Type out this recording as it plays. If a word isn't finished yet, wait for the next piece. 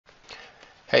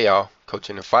Hey y'all,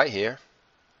 Coaching the Fight here,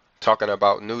 talking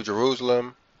about New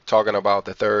Jerusalem, talking about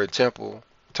the third temple,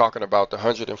 talking about the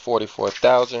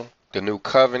 144,000, the new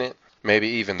covenant, maybe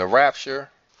even the rapture.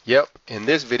 Yep, in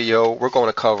this video we're going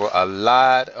to cover a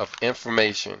lot of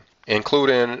information,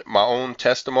 including my own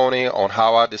testimony on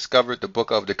how I discovered the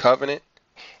book of the covenant,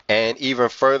 and even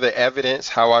further evidence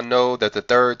how I know that the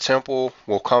third temple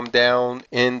will come down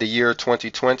in the year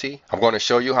 2020. I'm going to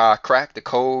show you how I cracked the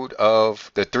code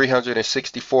of the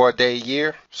 364-day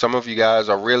year. Some of you guys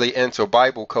are really into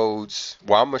Bible codes.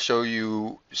 Well, I'm going to show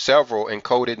you several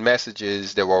encoded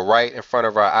messages that were right in front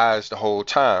of our eyes the whole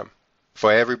time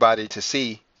for everybody to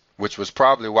see, which was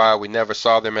probably why we never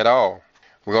saw them at all.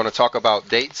 We're going to talk about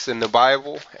dates in the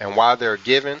Bible and why they're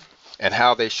given, and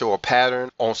how they show a pattern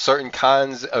on certain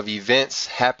kinds of events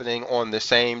happening on the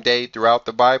same day throughout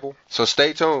the Bible. So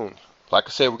stay tuned. Like I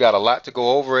said, we got a lot to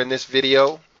go over in this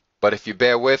video, but if you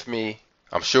bear with me,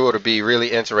 I'm sure it'll be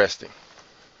really interesting.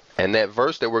 And that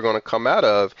verse that we're going to come out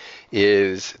of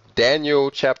is Daniel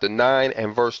chapter 9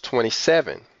 and verse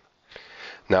 27.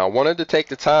 Now, I wanted to take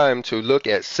the time to look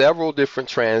at several different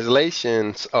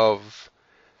translations of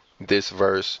this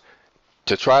verse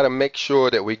to try to make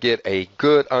sure that we get a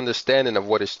good understanding of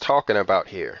what it's talking about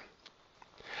here.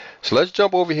 So let's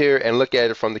jump over here and look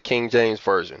at it from the King James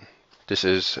Version. This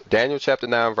is Daniel chapter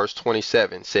 9 verse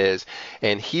 27. It says,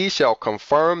 "And he shall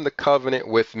confirm the covenant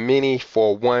with many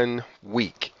for 1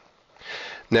 week."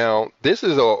 Now, this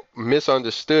is a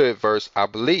misunderstood verse, I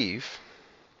believe,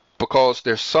 because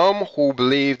there's some who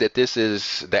believe that this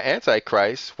is the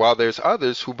Antichrist, while there's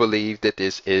others who believe that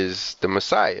this is the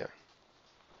Messiah.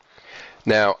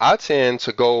 Now, I tend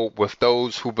to go with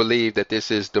those who believe that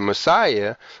this is the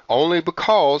Messiah only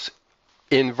because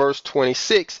in verse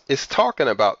 26 it's talking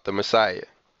about the Messiah.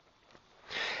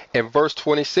 And verse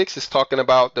 26 is talking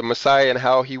about the Messiah and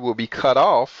how he will be cut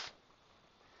off.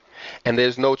 And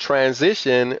there's no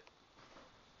transition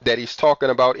that he's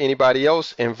talking about anybody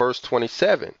else in verse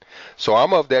 27. So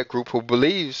I'm of that group who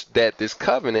believes that this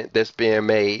covenant that's being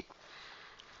made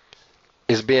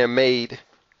is being made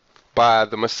by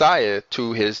the Messiah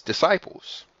to his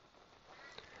disciples.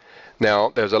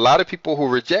 Now, there's a lot of people who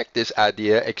reject this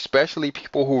idea, especially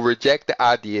people who reject the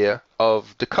idea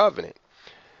of the covenant.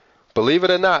 Believe it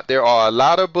or not, there are a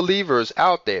lot of believers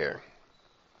out there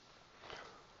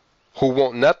who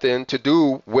want nothing to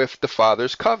do with the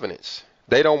Father's covenants.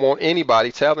 They don't want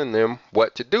anybody telling them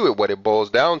what to do. What it boils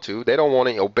down to, they don't want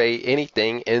to obey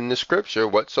anything in the scripture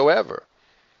whatsoever.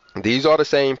 These are the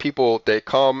same people that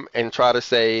come and try to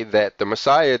say that the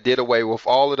Messiah did away with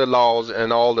all of the laws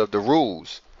and all of the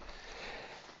rules.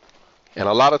 And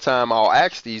a lot of time I'll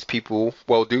ask these people,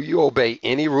 well, do you obey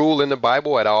any rule in the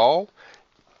Bible at all?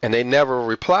 And they never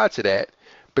reply to that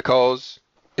because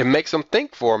it makes them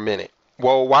think for a minute.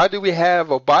 Well, why do we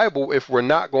have a Bible if we're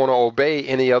not going to obey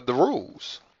any of the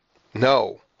rules?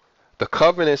 No. The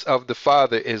covenants of the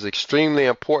Father is extremely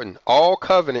important. All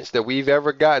covenants that we've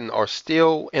ever gotten are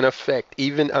still in effect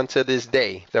even unto this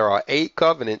day. There are 8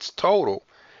 covenants total.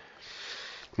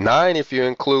 9 if you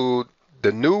include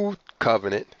the new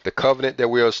covenant, the covenant that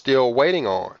we are still waiting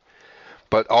on.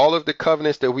 But all of the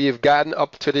covenants that we have gotten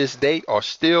up to this date are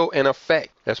still in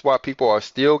effect. That's why people are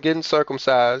still getting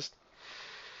circumcised.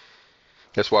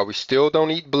 That's why we still don't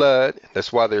eat blood.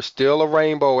 That's why there's still a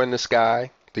rainbow in the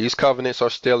sky. These covenants are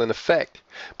still in effect.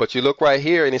 But you look right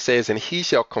here and it says, "And he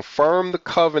shall confirm the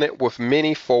covenant with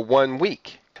many for 1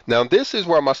 week." Now this is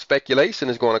where my speculation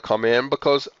is going to come in,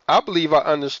 because I believe I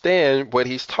understand what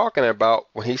he's talking about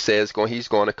when he says he's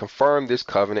going to confirm this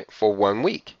covenant for 1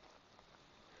 week.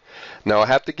 Now I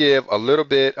have to give a little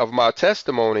bit of my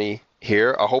testimony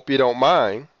here. I hope you don't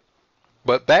mind.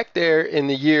 But back there in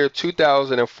the year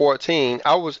 2014,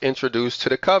 I was introduced to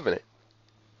the covenant.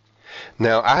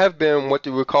 Now, I have been what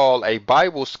you would call a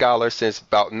Bible scholar since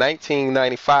about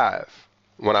 1995,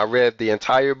 when I read the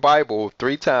entire Bible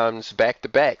 3 times back to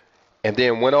back, and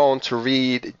then went on to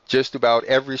read just about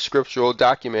every scriptural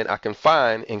document I can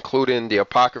find, including the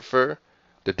Apocrypha,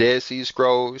 the Dead Sea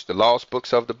Scrolls, the lost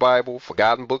books of the Bible,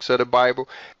 forgotten books of the Bible.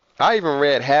 I even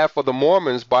read half of the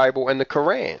Mormons' Bible and the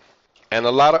Quran, and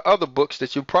a lot of other books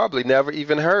that you probably never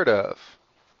even heard of.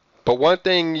 But one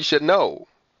thing you should know,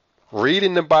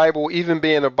 reading the Bible, even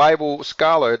being a Bible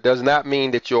scholar, does not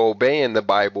mean that you're obeying the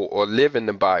Bible or living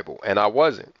the Bible, and I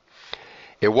wasn't.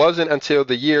 It wasn't until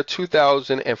the year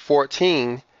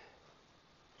 2014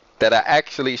 that I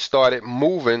actually started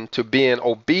moving to being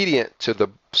obedient to the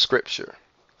scripture.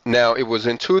 Now, it was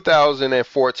in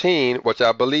 2014, which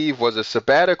I believe was a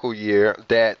sabbatical year,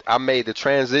 that I made the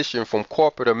transition from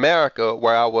corporate America,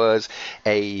 where I was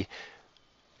a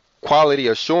quality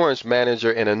assurance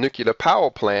manager in a nuclear power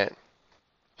plant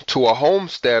to a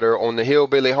homesteader on the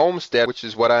hillbilly homestead, which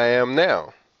is what I am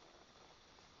now.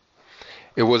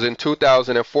 It was in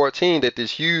 2014 that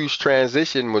this huge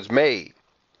transition was made,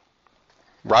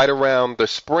 right around the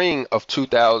spring of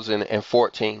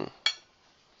 2014.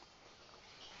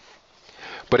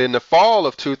 But in the fall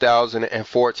of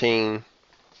 2014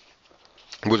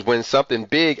 was when something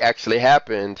big actually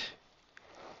happened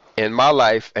in my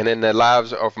life and in the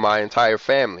lives of my entire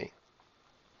family.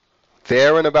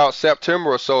 There in about September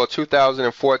or so of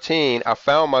 2014, I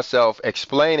found myself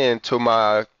explaining to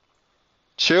my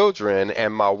children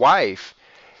and my wife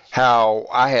how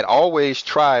I had always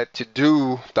tried to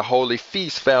do the holy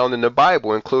feast found in the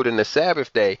Bible, including the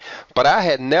Sabbath day, but I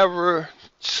had never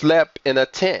slept in a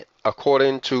tent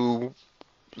according to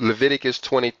Leviticus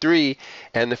 23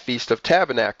 and the Feast of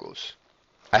Tabernacles.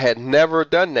 I had never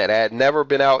done that. I had never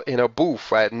been out in a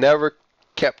booth. I had never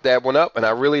kept that one up, and I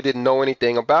really didn't know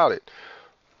anything about it.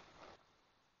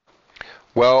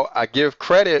 Well, I give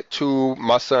credit to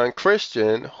my son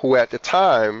Christian, who at the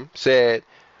time said,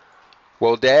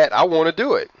 well, Dad, I want to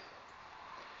do it.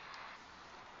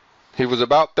 He was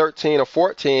about 13 or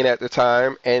 14 at the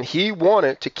time, and he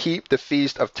wanted to keep the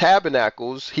Feast of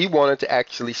Tabernacles. He wanted to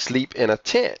actually sleep in a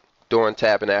tent during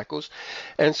Tabernacles.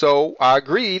 And so I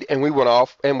agreed, and we went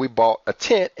off and we bought a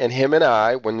tent. And him and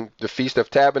I, when the Feast of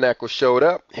Tabernacles showed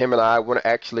up, him and I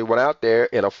actually went out there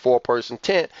in a 4-person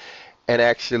tent and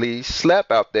actually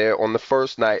slept out there on the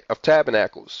first night of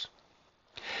Tabernacles.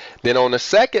 Then on the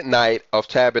second night of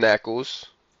Tabernacles,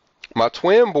 my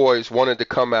twin boys wanted to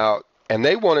come out and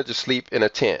they wanted to sleep in a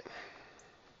tent.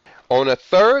 On the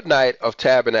third night of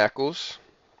Tabernacles,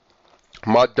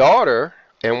 my daughter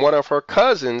and one of her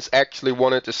cousins actually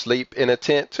wanted to sleep in a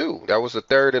tent too. That was the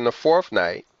third and the fourth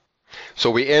night.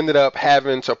 So we ended up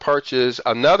having to purchase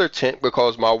another tent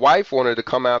because my wife wanted to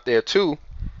come out there too.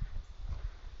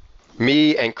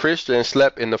 Me and Christian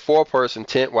slept in the 4-person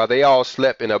tent while they all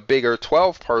slept in a bigger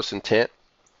 12-person tent.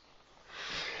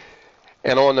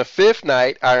 And on the 5th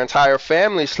night, our entire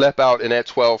family slept out in that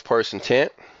 12-person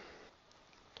tent.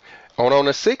 On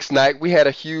the 6th night, we had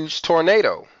a huge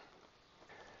tornado.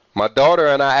 My daughter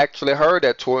and I actually heard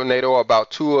that tornado about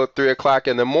 2 or 3 o'clock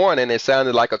in the morning. It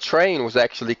sounded like a train was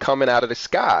actually coming out of the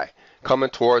sky, coming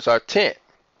towards our tent.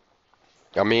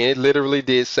 I mean, it literally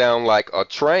did sound like a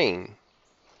train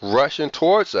rushing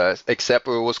towards us, except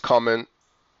it was coming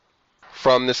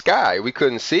from the sky. We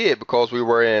couldn't see it because we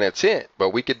were in a tent, but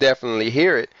we could definitely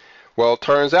hear it. Well, it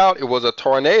turns out it was a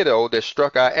tornado that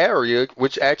struck our area,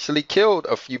 which actually killed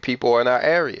a few people in our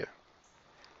area.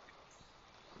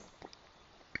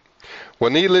 Well,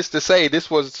 needless to say,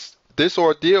 this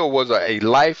ordeal was a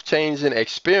life-changing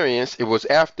experience. It was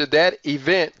after that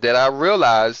event that I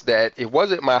realized that it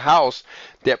wasn't my house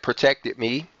that protected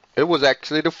me. It was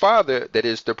actually the Father that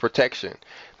is the protection.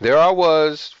 There I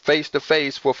was, face to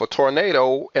face with a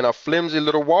tornado in a flimsy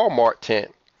little Walmart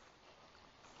tent.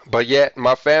 But yet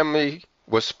my family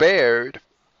was spared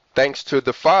thanks to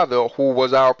the Father who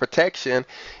was our protection.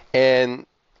 And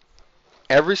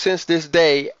ever since this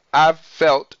day, I've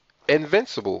felt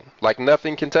invincible, like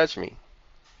nothing can touch me.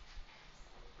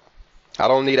 I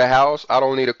don't need a house. I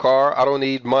don't need a car. I don't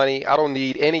need money. I don't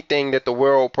need anything that the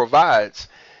world provides,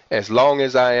 as long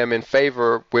as I am in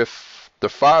favor with the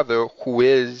Father who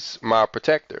is my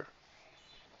protector.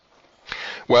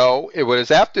 Well, it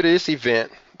was after this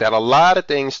event that a lot of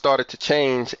things started to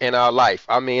change in our life.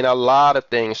 I mean, a lot of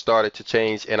things started to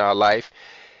change in our life,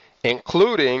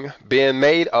 including being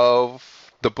made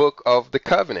of the Book of the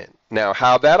Covenant. Now,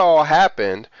 how that all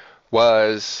happened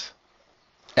was,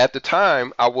 at the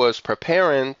time, I was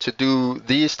preparing to do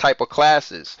these type of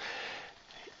classes.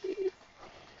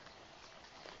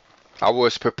 I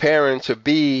was preparing to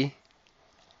be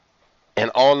an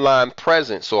online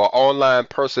presence or online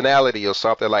personality or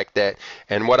something like that.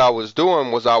 And what I was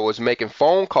doing was I was making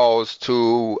phone calls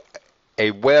to a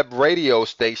web radio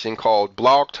station called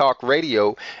Blog Talk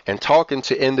Radio and talking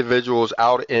to individuals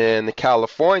out in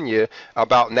California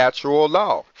about natural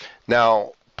law.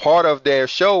 Now, part of their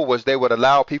show was they would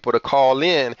allow people to call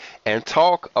in and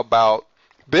talk about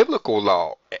biblical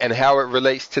law and how it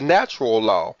relates to natural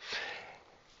law.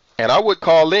 And I would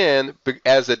call in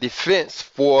as a defense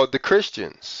for the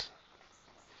Christians.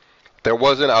 There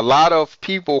wasn't a lot of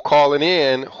people calling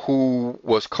in who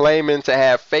was claiming to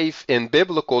have faith in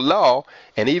biblical law,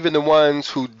 and even the ones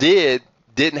who didn't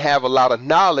have a lot of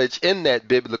knowledge in that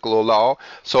biblical law.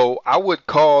 So I would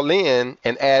call in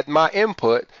and add my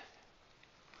input,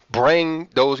 bring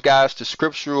those guys to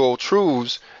scriptural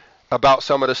truths about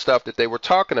some of the stuff that they were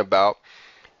talking about.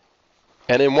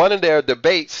 And in one of their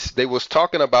debates, they was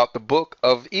talking about the book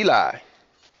of Eli.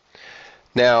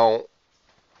 Now,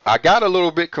 I got a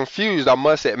little bit confused, I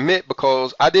must admit,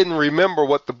 because I didn't remember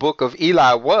what the book of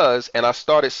Eli was, and I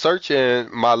started searching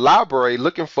my library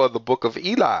looking for the book of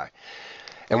Eli.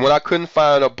 And when I couldn't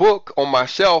find a book on my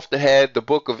shelf that had the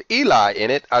book of Eli in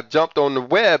it, I jumped on the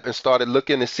web and started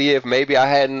looking to see if maybe I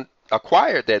hadn't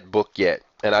acquired that book yet,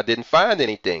 and I didn't find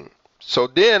anything. So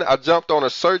then I jumped on a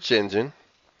search engine,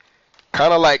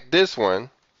 kind of like this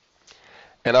one,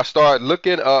 and I started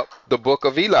looking up the book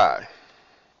of Eli.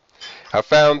 I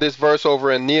found this verse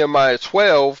over in Nehemiah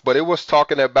 12, but it was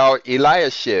talking about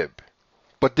Eliashib.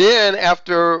 But then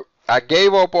after I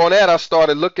gave up on that, I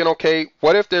started looking, okay,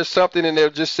 what if there's something in there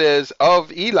that just says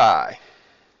of Eli?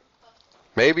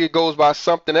 Maybe it goes by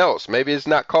something else. Maybe it's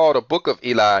not called a book of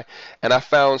Eli. And I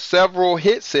found several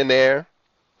hits in there,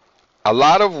 a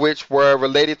lot of which were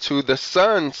related to the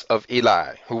sons of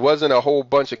Eli, who wasn't a whole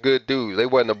bunch of good dudes. They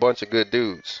wasn't a bunch of good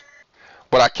dudes.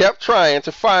 But I kept trying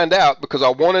to find out because I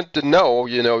wanted to know,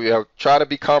 try to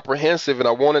be comprehensive, and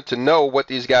I wanted to know what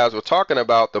these guys were talking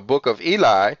about, the book of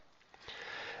Eli.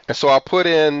 And so I put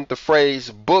in the phrase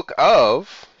book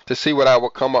of to see what I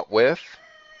would come up with.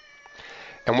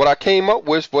 And what I came up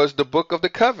with was the book of the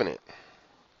covenant.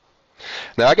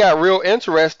 Now I got real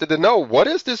interested to know, what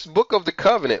is this book of the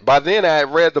covenant? By then I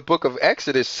had read the book of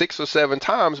Exodus 6 or 7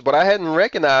 times, but I hadn't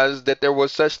recognized that there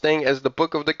was such thing as the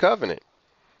book of the covenant.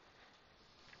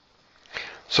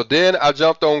 So then I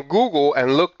jumped on Google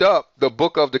and looked up the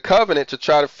book of the covenant to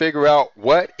try to figure out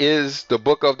what is the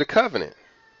book of the covenant.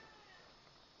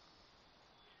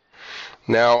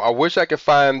 Now, I wish I could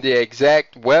find the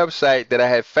exact website that I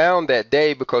had found that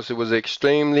day because it was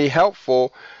extremely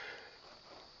helpful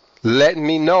letting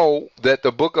me know that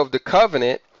the book of the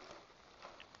covenant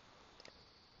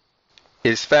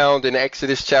is found in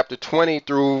Exodus chapter 20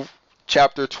 through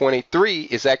chapter 23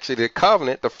 is actually the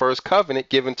covenant, the first covenant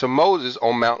given to Moses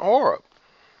on Mount Horeb.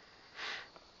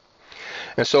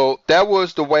 And so that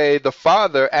was the way the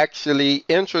Father actually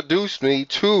introduced me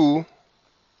to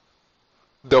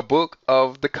the book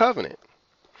of the covenant.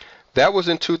 That was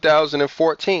in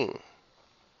 2014.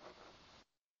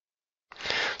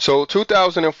 So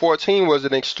 2014 was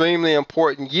an extremely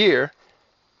important year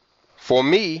for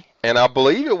me, and I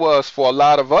believe it was for a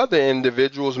lot of other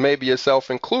individuals, maybe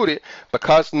yourself included,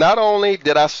 because not only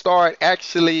did I start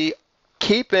actually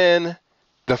keeping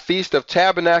the Feast of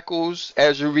Tabernacles,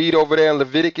 as you read over there in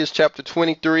Leviticus chapter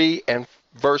 23 and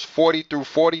verse 40 through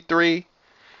 43,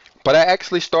 but I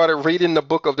actually started reading the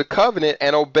book of the covenant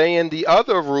and obeying the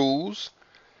other rules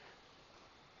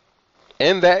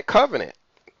in that covenant.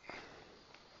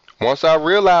 Once I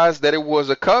realized that it was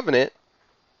a covenant,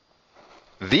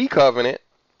 the covenant,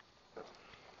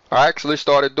 I actually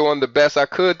started doing the best I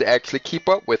could to actually keep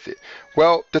up with it.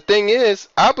 Well, the thing is,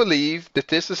 I believe that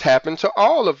this has happened to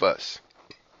all of us.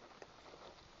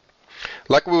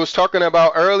 Like we was talking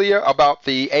about earlier about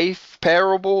the 8th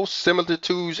parable,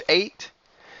 Similitudes 8,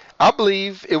 I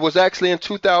believe it was actually in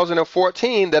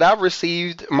 2014 that I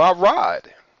received my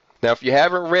rod. Now, if you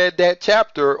haven't read that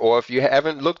chapter, or if you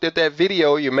haven't looked at that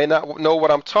video, you may not know what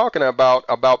I'm talking about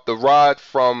the rod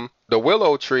from the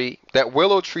willow tree. That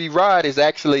willow tree rod is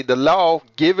actually the law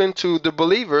given to the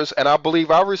believers, and I believe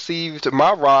I received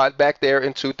my rod back there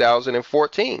in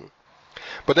 2014.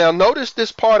 But now notice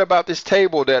this part about this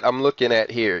table that I'm looking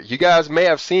at here. You guys may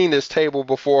have seen this table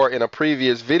before in a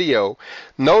previous video.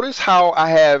 Notice how I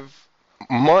have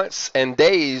months and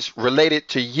days related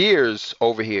to years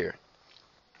over here.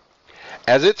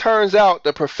 As it turns out,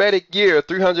 the prophetic year,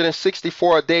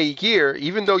 364-day year,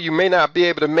 even though you may not be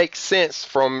able to make sense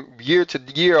from year to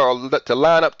year or to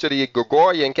line up to the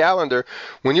Gregorian calendar,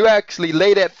 when you actually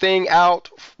lay that thing out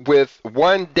with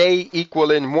 1 day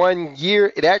equaling 1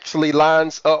 year, it actually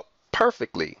lines up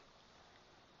perfectly.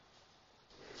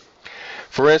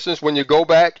 For instance, when you go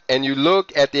back and you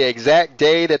look at the exact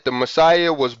day that the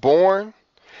Messiah was born,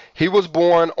 he was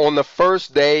born on the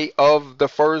first day of the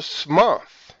first month.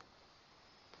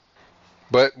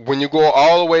 But when you go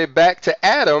all the way back to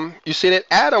Adam, you see that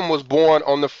Adam was born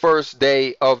on the first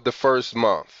day of the first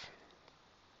month.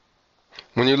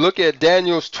 When you look at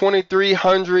Daniel's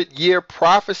 2300-year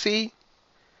prophecy,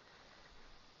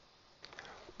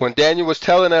 when Daniel was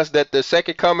telling us that the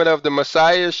second coming of the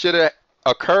Messiah should have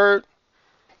occurred,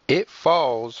 it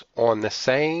falls on the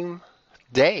same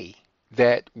day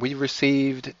that we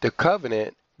received the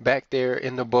covenant back there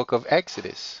in the book of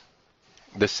Exodus.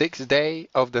 The 6th day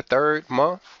of the 3rd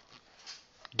month,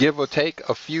 give or take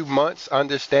a few months,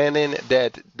 understanding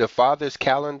that the Father's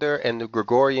calendar and the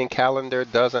Gregorian calendar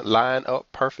doesn't line up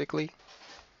perfectly.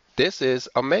 This is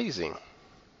amazing.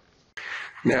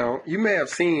 Now, you may have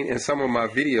seen in some of my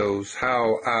videos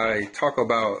how I talk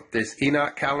about this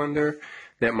Enoch calendar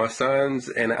that my sons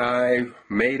and I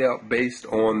made up based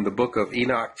on the book of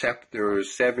Enoch, chapter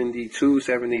 72,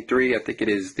 73. I think it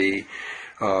is the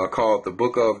called the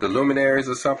Book of the Luminaries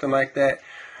or something like that.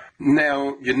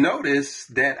 Now, you notice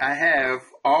that I have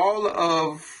all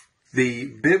of the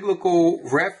biblical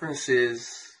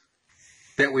references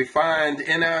that we find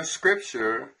in our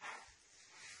scripture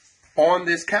on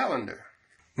this calendar.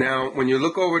 Now, when you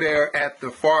look over there at the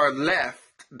far left,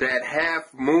 that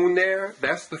half moon there,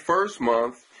 that's the first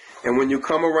month. And when you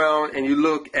come around and you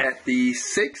look at the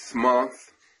 6th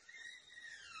month,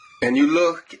 and you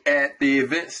look at the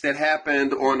events that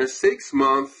happened on the 6th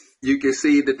month, you can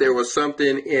see that there was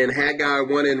something in Haggai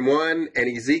 1:1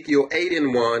 and Ezekiel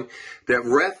 8:1 that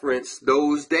referenced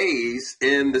those days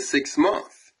in the 6th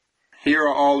month. Here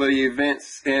are all of the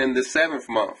events in the 7th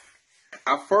month.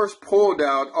 I first pulled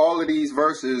out all of these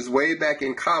verses way back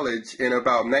in college in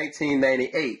about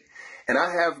 1998, and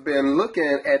I have been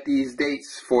looking at these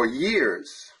dates for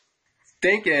years,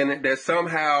 thinking that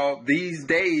somehow these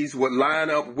days would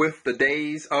line up with the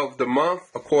days of the month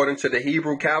according to the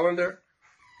Hebrew calendar,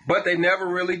 but they never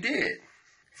really did.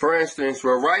 For instance,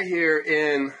 we're right here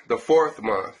in the 4th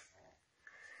month,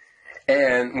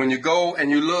 and when you go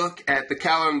and you look at the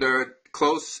calendar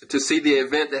close to see the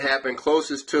event that happened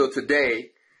closest to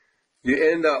today,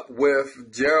 you end up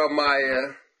with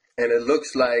Jeremiah, and it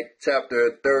looks like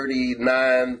chapter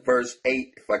 39, verse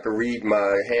 8, if I could read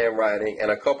my handwriting, and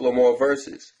a couple of more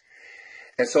verses.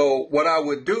 And so what I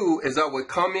would do is I would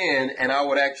come in and I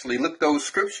would actually look those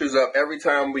scriptures up every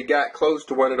time we got close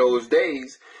to one of those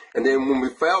days. And then when we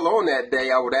fell on that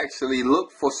day, I would actually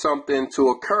look for something to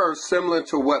occur similar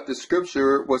to what the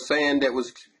scripture was saying that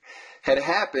had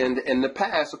happened in the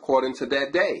past according to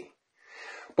that day.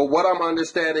 But what I'm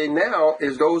understanding now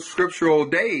is those scriptural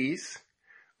days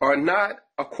are not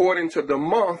according to the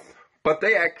month, but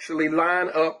they actually line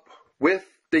up with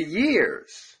the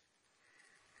years.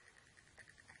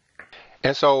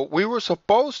 And so we were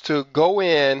supposed to go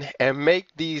in and make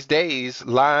these days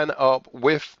line up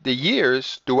with the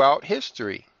years throughout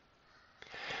history.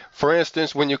 For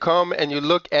instance, when you come and you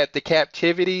look at the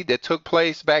captivity that took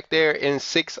place back there in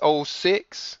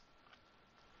 606,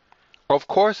 of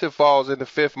course it falls in the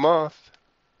 5th month.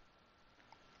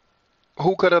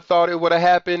 Who could have thought it would have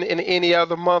happened in any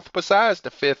other month besides the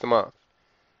 5th month?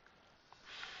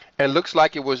 And looks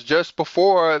like it was just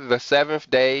before the 7th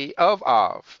day of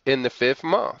Av in the 5th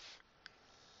month.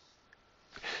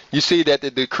 You see that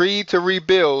the decree to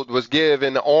rebuild was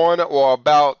given on or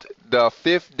about the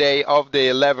 5th day of the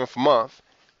 11th month.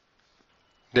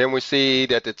 Then we see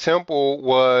that the temple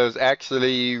was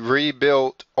actually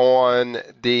rebuilt on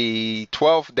the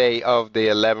 12th day of the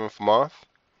 11th month.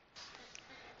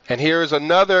 And here's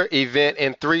another event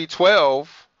in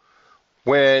 312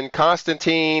 when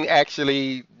Constantine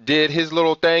actually did his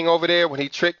little thing over there when he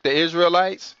tricked the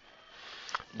Israelites.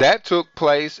 That took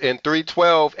place in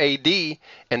 312 AD,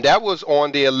 and that was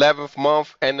on the 11th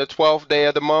month and the 12th day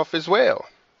of the month as well.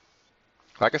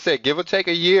 Like I said, give or take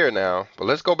a year now, but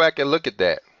let's go back and look at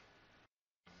that.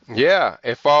 Yeah,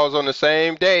 it falls on the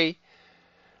same day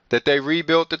that they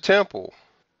rebuilt the temple,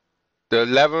 the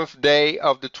 11th day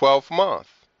of the 12th month.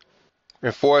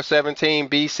 In 417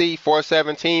 BC,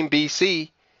 417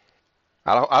 BC,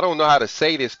 I don't know how to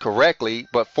say this correctly,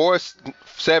 but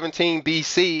 417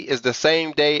 BC is the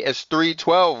same day as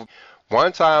 312.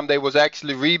 One time they was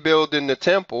actually rebuilding the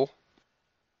temple,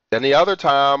 and the other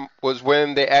time was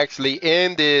when they actually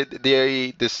ended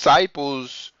the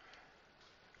disciples'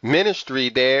 ministry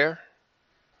there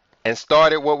and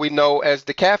started what we know as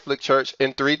the Catholic Church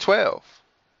in 312.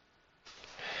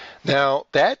 Now,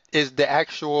 that is the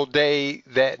actual day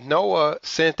that Noah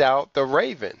sent out the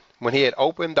raven. When he had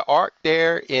opened the ark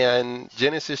there in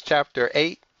Genesis chapter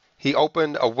 8, he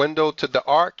opened a window to the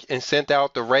ark and sent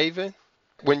out the raven.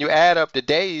 When you add up the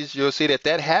days, you'll see that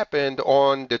that happened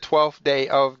on the 12th day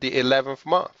of the 11th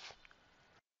month.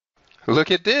 Look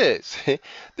at this.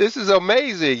 This is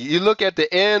amazing. You look at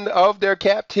the end of their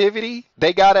captivity.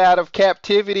 They got out of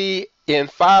captivity in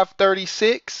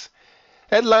 536.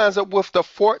 That lines up with the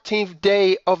 14th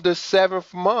day of the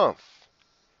 7th month.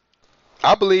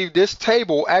 I believe this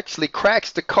table actually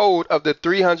cracks the code of the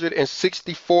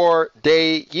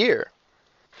 364-day year.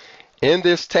 In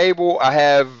this table, I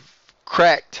have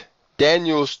cracked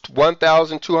Daniel's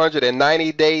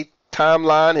 1,290-day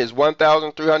timeline, his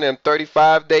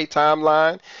 1,335-day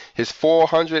timeline, his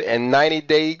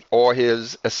 490-day or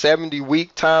his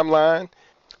 70-week timeline.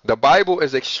 The Bible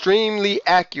is extremely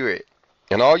accurate.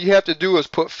 And all you have to do is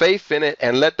put faith in it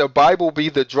and let the Bible be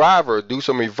the driver. Do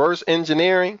some reverse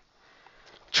engineering.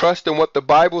 Trust in what the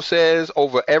Bible says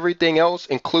over everything else,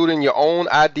 including your own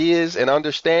ideas and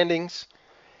understandings.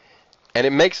 And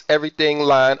it makes everything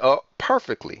line up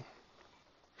perfectly.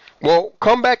 Well,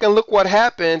 come back and look what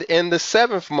happened in the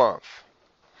 7th month.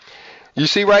 You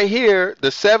see right here, the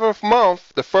 7th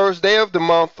month, the first day of the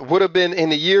month, would have been in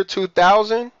the year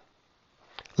 2000.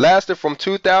 Lasted from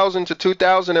 2000 to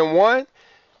 2001.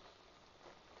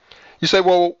 You say,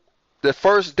 well, the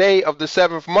first day of the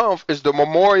 7th month is the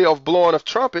memorial of blowing of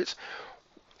trumpets.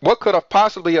 What could have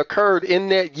possibly occurred in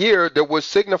that year that would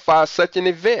signify such an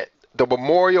event? The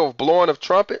memorial of blowing of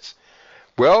trumpets?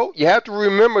 Well, you have to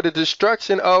remember the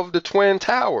destruction of the Twin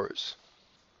Towers.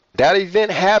 That event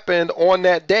happened on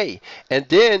that day. And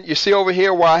then you see over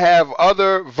here where I have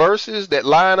other verses that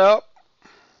line up.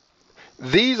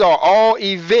 These are all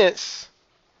events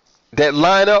that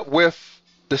line up with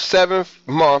the 7th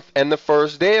month and the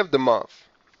first day of the month.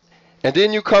 And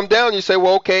then you come down and you say,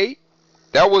 well, okay,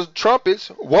 that was trumpets.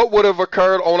 What would have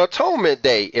occurred on Atonement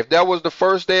Day? If that was the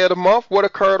first day of the month, what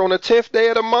occurred on the 10th day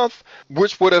of the month,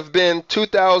 which would have been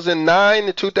 2009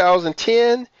 to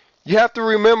 2010? You have to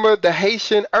remember the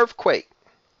Haitian earthquake.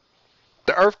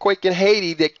 The earthquake in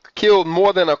Haiti that killed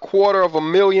more than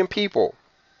 250,000 people.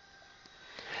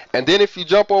 And then if you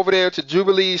jump over there to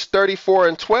Jubilees 34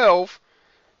 and 12,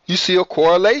 you see a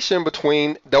correlation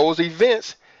between those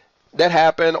events that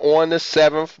happened on the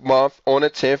 7th month on the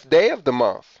 10th day of the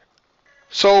month.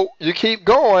 So you keep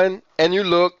going and you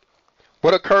look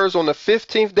what occurs on the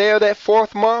 15th day of that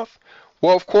 4th month.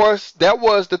 Well, of course, that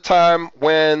was the time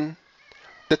when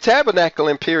the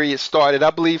tabernacling period started,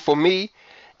 I believe, for me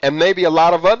and maybe a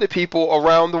lot of other people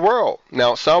around the world.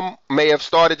 Now, some may have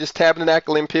started this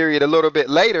tabernacling period a little bit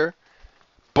later,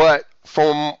 but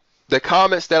from the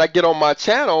comments that I get on my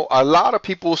channel, a lot of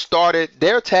people started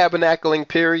their tabernacling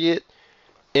period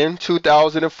in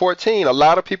 2014. A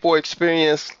lot of people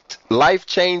experienced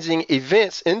life-changing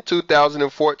events in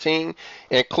 2014,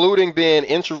 including being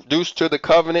introduced to the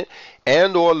covenant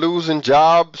and or losing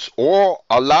jobs, or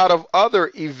a lot of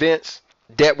other events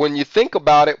that, when you think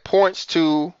about it, points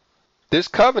to this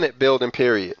covenant building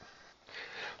period.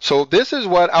 So this is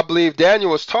what I believe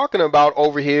Daniel was talking about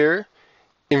over here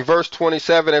in verse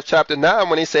 27 of chapter 9,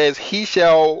 when he says, he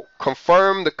shall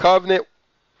confirm the covenant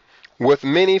with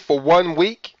many for 1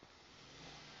 week.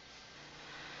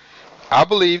 I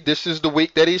believe this is the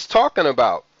week that he's talking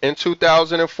about in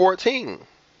 2014.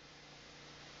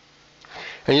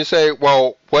 And you say,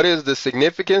 well, what is the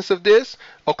significance of this?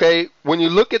 Okay, when you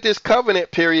look at this covenant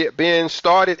period being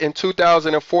started in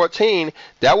 2014,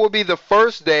 that will be the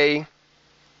first day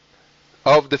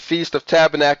of the Feast of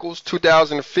Tabernacles.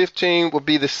 2015 will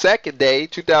be the second day.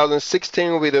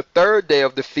 2016 will be the third day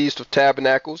of the Feast of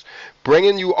Tabernacles,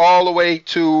 bringing you all the way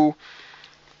to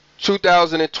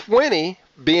 2020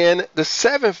 being the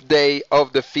 7th day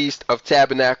of the Feast of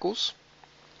Tabernacles.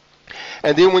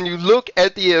 And then when you look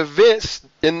at the events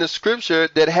in the scripture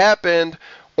that happened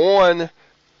on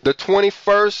the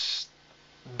 21st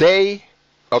day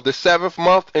of the 7th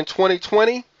month in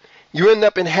 2020, you end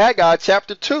up in Haggai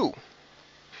chapter 2.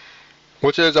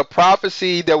 Which is a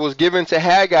prophecy that was given to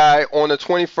Haggai on the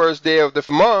 21st day of the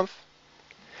month.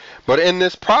 But in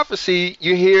this prophecy,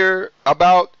 you hear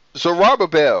about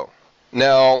Zerubbabel.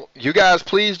 Now, you guys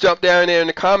please jump down there in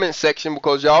the comment section,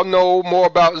 because y'all know more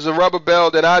about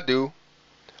Zerubbabel than I do.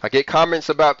 I get comments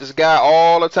about this guy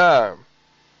all the time.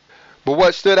 But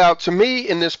what stood out to me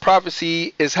in this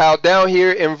prophecy is how down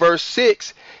here in verse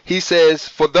 6, he says,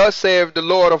 for thus saith the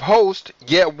Lord of hosts,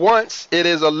 yet once it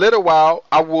is a little while,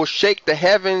 I will shake the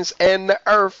heavens and the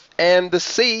earth and the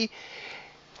sea.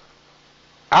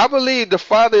 I believe the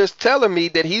Father is telling me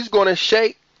that he's going to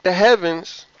shake the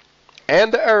heavens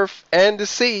and the earth and the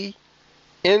sea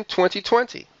in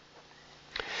 2020.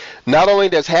 Not only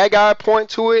does Haggai point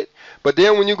to it, but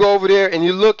then when you go over there and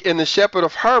you look in the Shepherd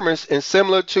of Hermas in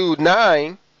Similitude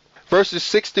 9, verses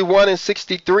 61 and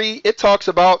 63, it talks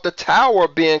about the tower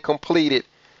being completed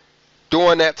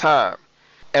during that time.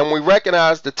 And we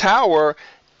recognize the tower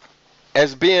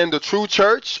as being the true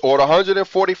church, or the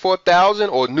 144,000,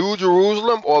 or New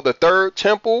Jerusalem, or the third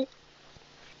temple.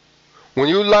 When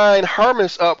you line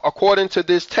Hermas up according to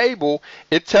this table,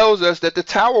 it tells us that the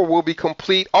tower will be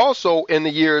complete also in the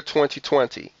year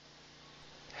 2020.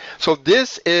 So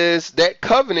this is that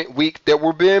covenant week that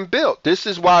we're being built. This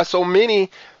is why so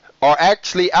many are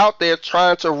actually out there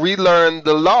trying to relearn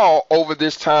the law over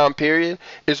this time period.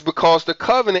 Is because the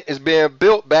covenant is being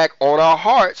built back on our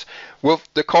hearts, with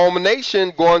the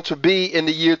culmination going to be in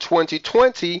the year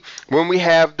 2020, when we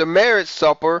have the marriage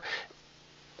supper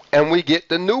and we get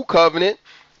the new covenant,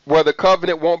 where the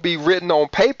covenant won't be written on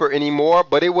paper anymore,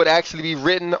 but it would actually be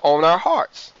written on our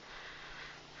hearts.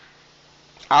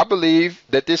 I believe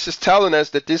that this is telling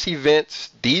us that these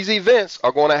events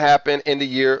are going to happen in the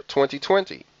year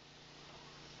 2020.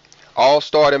 All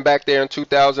starting back there in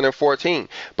 2014.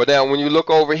 But now when you look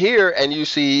over here and you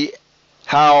see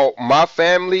how my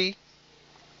family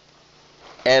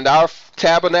and our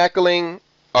tabernacling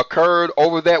occurred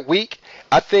over that week,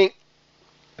 I think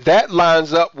that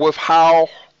lines up with how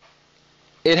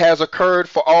it has occurred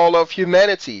for all of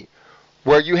humanity,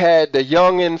 where you had the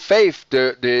young in faith,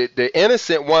 the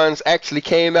innocent ones actually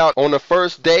came out on the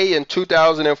first day in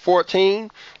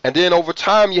 2014, and then over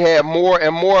time you had more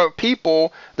and more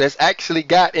people that's actually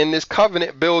got in this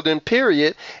covenant building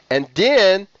period, and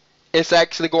then it's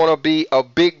actually going to be a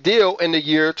big deal in the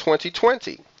year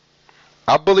 2020.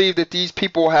 I believe that these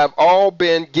people have all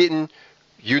been getting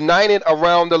united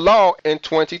around the law in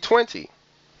 2020.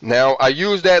 Now, I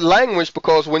use that language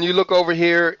because when you look over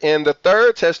here in the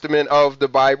Third Testament of the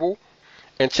Bible,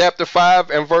 in chapter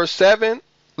 5 and verse 7,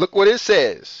 look what it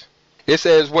says. It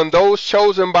says, when those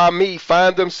chosen by me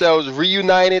find themselves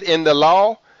reunited in the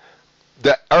law,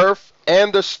 the earth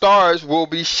and the stars will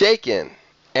be shaken,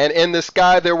 and in the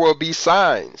sky there will be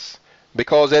signs.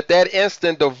 Because at that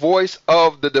instant the voice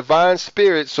of the divine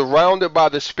spirit, surrounded by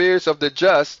the spirits of the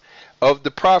just, of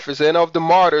the prophets and of the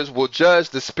martyrs, will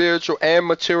judge the spiritual and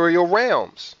material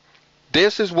realms.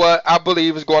 This is what I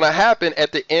believe is going to happen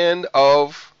at the end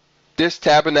of this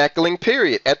tabernacling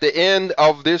period, at the end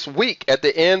of this week, at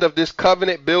the end of this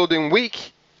covenant building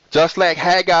week. Just like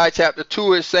Haggai chapter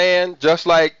 2 is saying, just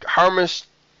like Hermas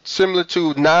similar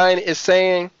to 9 is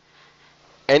saying,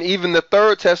 and even the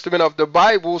Third Testament of the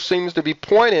Bible seems to be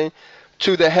pointing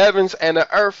to the heavens and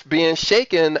the earth being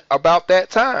shaken about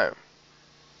that time.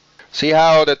 See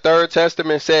how the Third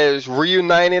Testament says,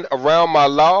 reunited around my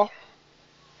law?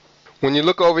 When you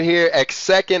look over here at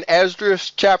 2nd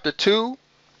Esdras chapter 2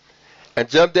 and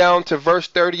jump down to verse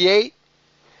 38,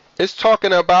 it's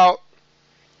talking about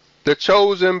the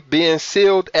chosen being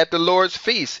sealed at the Lord's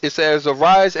feast. It says,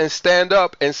 arise and stand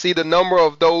up and see the number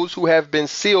of those who have been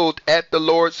sealed at the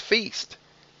Lord's feast.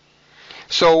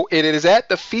 So it is at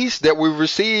the feast that we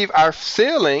receive our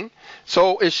sealing.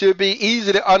 So it should be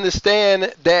easy to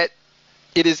understand that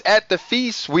it is at the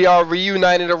feast we are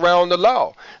reunited around the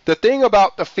law. The thing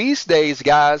about the feast days,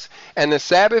 guys, and the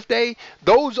Sabbath day,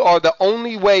 those are the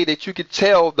only way that you could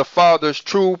tell the Father's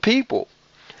true people.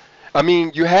 I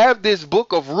mean, you have this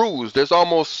book of rules. There's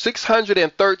almost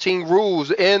 613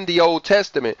 rules in the Old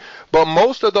Testament, but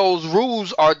most of those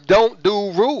rules are don't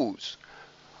do rules.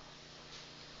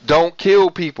 Don't kill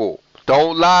people.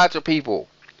 Don't lie to people.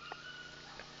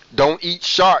 Don't eat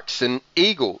sharks and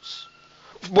eagles.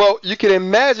 Well, you can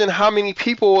imagine how many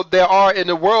people there are in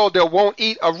the world that won't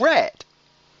eat a rat.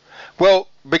 Well,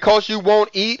 because you won't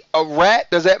eat a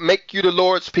rat, does that make you the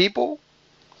Lord's people?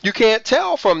 You can't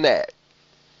tell from that.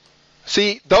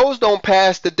 See, those don't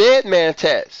pass the dead man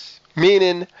test,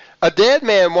 meaning a dead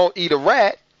man won't eat a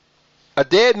rat, a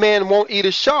dead man won't eat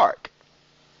a shark.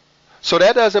 So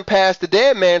that doesn't pass the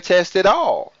dead man test at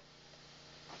all.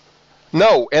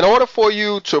 No, in order for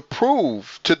you to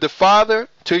prove to the Father,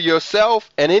 to yourself,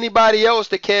 and anybody else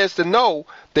that cares to know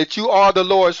that you are the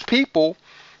Lord's people,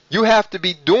 you have to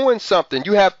be doing something.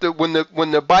 You have to,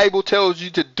 when the Bible tells you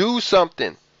to do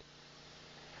something,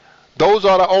 those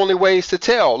are the only ways to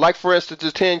tell. Like, for instance,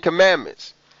 the 10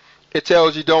 Commandments. It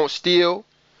tells you don't steal,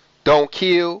 don't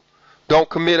kill, don't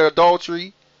commit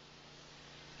adultery,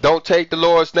 don't take the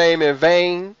Lord's name in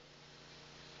vain,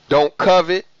 don't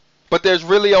covet. But there's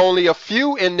really only a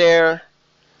few in there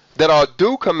that are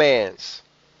due commands.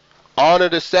 Honor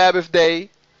the Sabbath day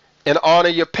and honor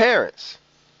your parents.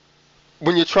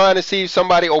 When you're trying to see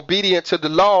somebody obedient to the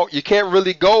law, you can't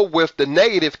really go with the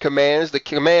negative commands, the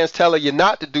commands telling you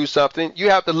not to do something. You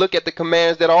have to look at the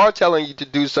commands that are telling you to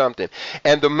do something.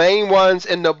 And the main ones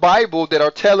in the Bible that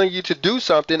are telling you to do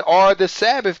something are the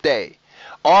Sabbath day,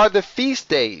 are the feast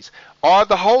days, are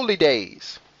the holy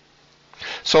days.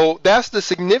 So that's the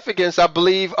significance, I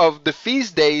believe, of the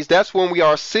feast days. That's when we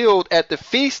are sealed at the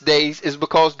feast days, is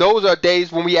because those are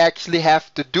days when we actually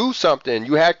have to do something.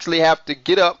 You actually have to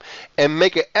get up and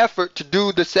make an effort to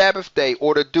do the Sabbath day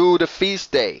or to do the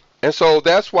feast day. And so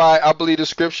that's why I believe the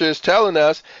scripture is telling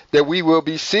us that we will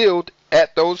be sealed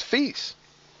at those feasts.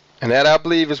 And that, I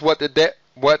believe, is what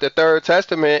the Third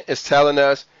Testament is telling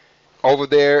us over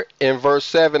there in verse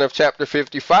 7 of chapter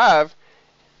 55.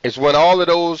 Is when all of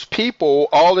those people,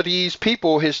 all of these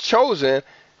people, his chosen,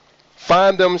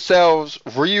 find themselves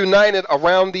reunited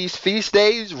around these feast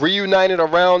days, reunited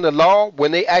around the law,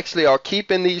 when they actually are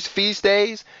keeping these feast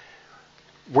days,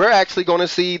 we're actually going to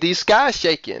see these skies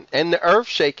shaking and the earth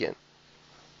shaking.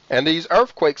 And these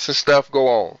earthquakes and stuff go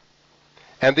on.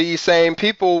 And these same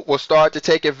people will start to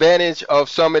take advantage of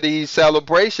some of these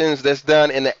celebrations that's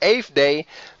done in the 8th day.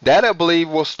 That, I believe,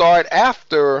 will start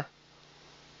after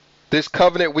this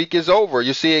covenant week is over.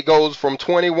 You see, it goes from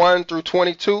 21 through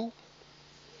 22.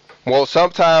 Well,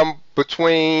 sometime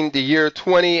between the year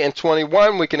 20 and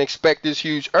 21, we can expect this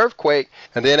huge earthquake.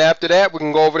 And then after that, we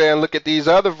can go over there and look at these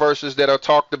other verses that are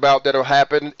talked about that will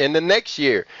happen in the next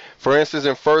year. For instance,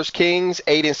 in 1 Kings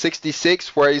 8 and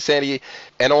 66, where he said,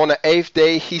 and on the 8th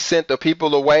day he sent the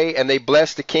people away, and they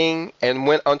blessed the king, and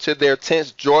went unto their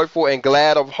tents joyful and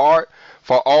glad of heart,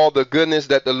 for all the goodness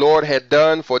that the Lord had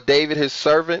done for David his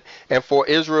servant, and for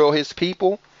Israel his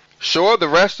people. Sure, the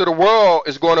rest of the world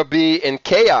is going to be in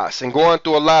chaos and going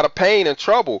through a lot of pain and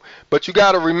trouble. But you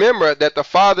got to remember that the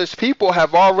Father's people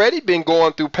have already been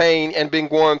going through pain and been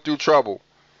going through trouble.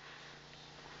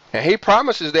 And he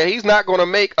promises that he's not going to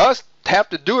make us have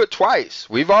to do it twice.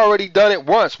 We've already done it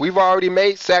once. We've already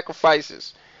made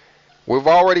sacrifices. We've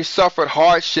already suffered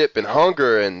hardship and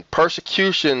hunger and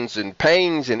persecutions and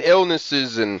pains and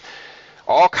illnesses and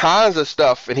all kinds of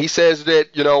stuff. And he says that,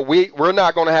 we're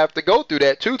not going to have to go through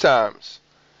that 2 times.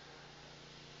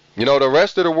 The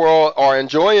rest of the world are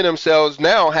enjoying themselves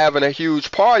now, having a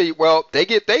huge party. Well, they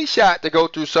get their shot to go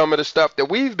through some of the stuff that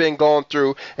we've been going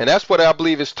through. And that's what I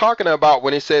believe is talking about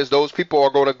when he says those people are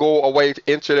going to go away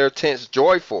into their tents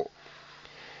joyful.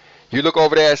 You look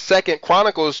over there at 2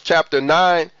 Chronicles chapter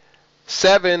 9,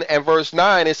 7 and verse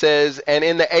 9, it says, and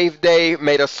in the 8th day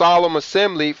made a solemn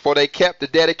assembly, for they kept the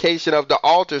dedication of the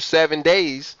altar 7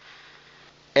 days,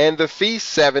 and the feast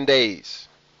 7 days.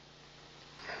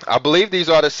 I believe these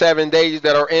are the 7 days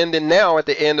that are ending now at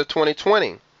the end of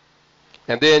 2020.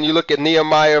 And then you look at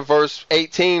Nehemiah verse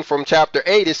 18 from chapter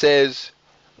 8, it says,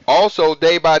 also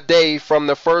day by day from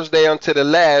the first day unto the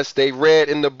last they read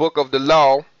in the book of the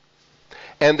law,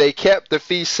 and they kept the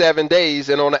feast 7 days,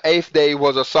 and on the 8th day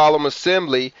was a solemn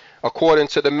assembly according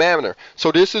to the manner.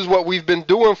 So this is what we've been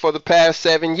doing for the past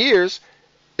 7 years,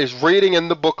 is reading in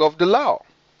the book of the law.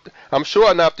 I'm sure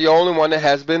I'm not the only one that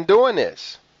has been doing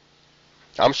this.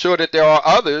 I'm sure that there are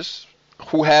others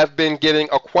who have been getting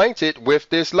acquainted with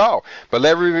this law. But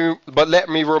let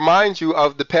me remind you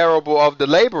of the parable of the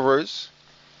laborers,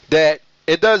 that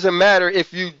it doesn't matter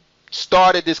if you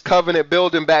started this covenant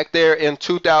building back there in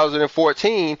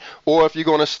 2014, or if you're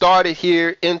going to start it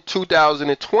here in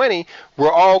 2020, we're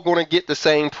all going to get the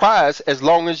same prize as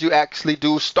long as you actually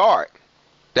do start.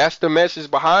 That's the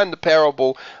message behind the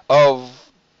parable of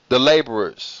the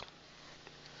laborers.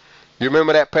 You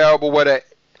remember that parable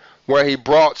where he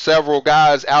brought several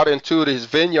guys out into his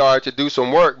vineyard to do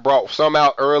some work, brought some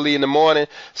out early in the morning,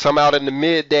 some out in the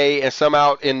midday, and some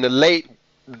out in the late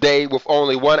day with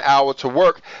only 1 hour to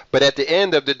work, but at the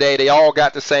end of the day they all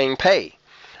got the same pay.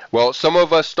 Well, some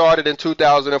of us started in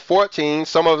 2014,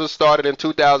 some of us started in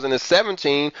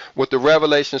 2017 with the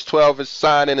Revelations 12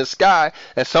 sign in the sky,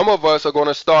 and some of us are going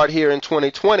to start here in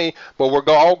 2020, but we're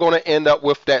all going to end up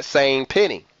with that same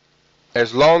penny,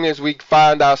 as long as we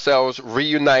find ourselves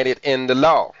reunited in the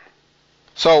law.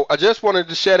 So I just wanted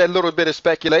to share that little bit of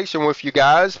speculation with you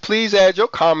guys. Please add your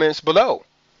comments below.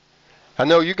 I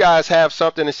know you guys have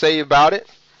something to say about it.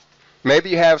 Maybe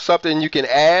you have something you can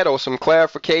add, or some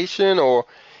clarification, or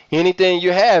anything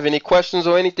you have, any questions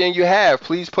or anything you have,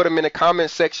 please put them in the comment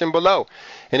section below.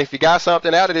 And if you got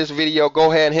something out of this video,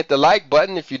 go ahead and hit the like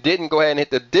button. If you didn't, go ahead and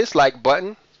hit the dislike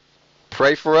button.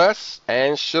 Pray for us,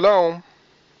 and shalom.